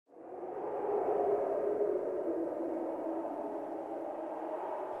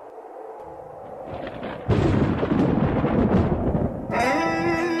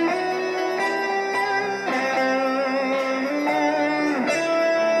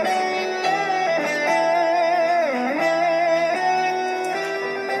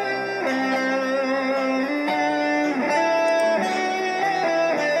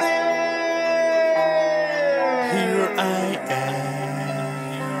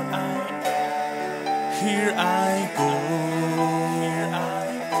Here I go,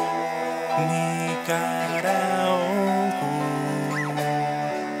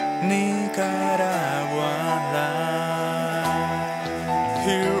 Nicaragua light.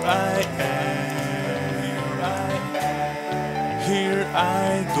 Here I am, here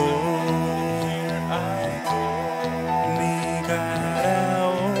I go,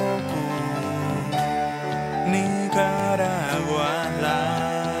 Nicaragua light.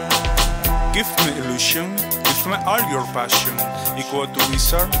 Give me illusion, give me all your passion. Equal to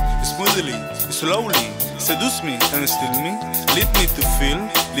wizard, smoothly, slowly. Seduce me and steal me, lead me to feel,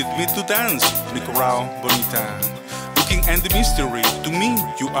 lead me to dance. Nicaragua bonita, looking and the mystery. To me,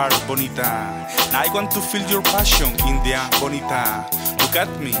 you are bonita. Now I want to feel your passion, India bonita. Look at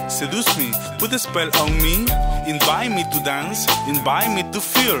me, seduce me, put a spell on me. Invite me to dance, invite me to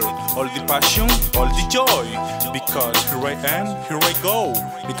feel all the passion, all the joy. Because here I am, here I go.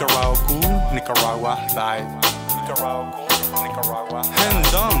 Nicaragua cool, Nicaragua light. Nicaragua cool, Nicaragua.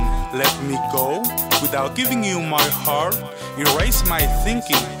 Hand on, let me go. Without giving you my heart, erase my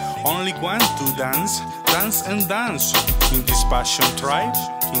thinking. Only want to dance, dance and dance. In this passion tribe,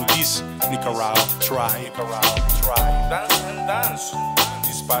 in this Nicaragua tribe. Nicaragua tribe. Dance and dance. In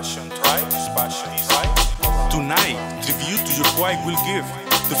this passion tribe, this passion tribe. Tonight, tribute to your quiet will give.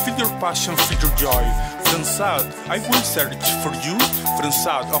 To feel your passion, feel your joy. From south, I will search for you. From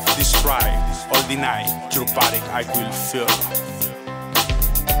south of this tribe, all the night, your body I will feel.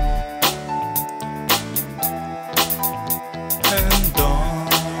 And don't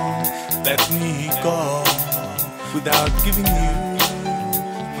let me go without giving you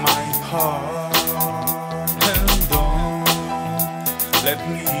my heart. And don't let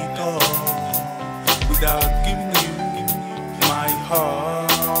me go without giving you my heart.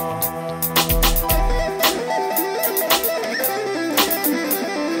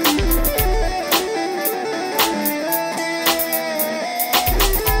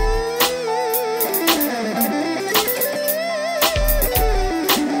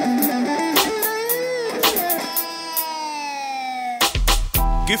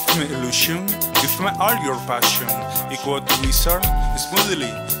 Give me illusion, give me all your passion. Equal to wizard,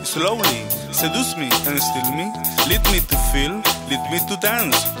 smoothly, slowly. Seduce me and steal me, lead me to feel, lead me to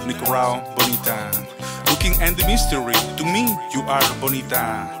dance. Nicaragua bonita, looking and the mystery. To me, you are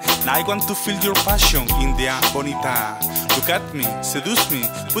bonita. Now I want to feel your passion, India bonita. Look at me, seduce me,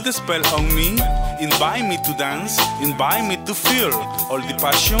 put a spell on me. Invite me to dance, invite me to feel all the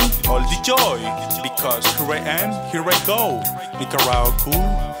passion, all the joy. Because here I am, here I go. Nicaragua cool,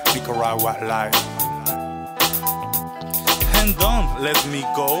 Nicaragua light. And don't let me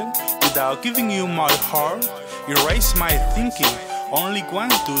go without giving you my heart. Erase my thinking, only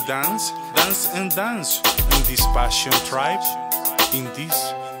want to dance, dance and dance. In this passion tribe, in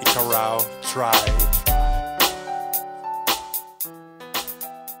this Nicaragua tribe.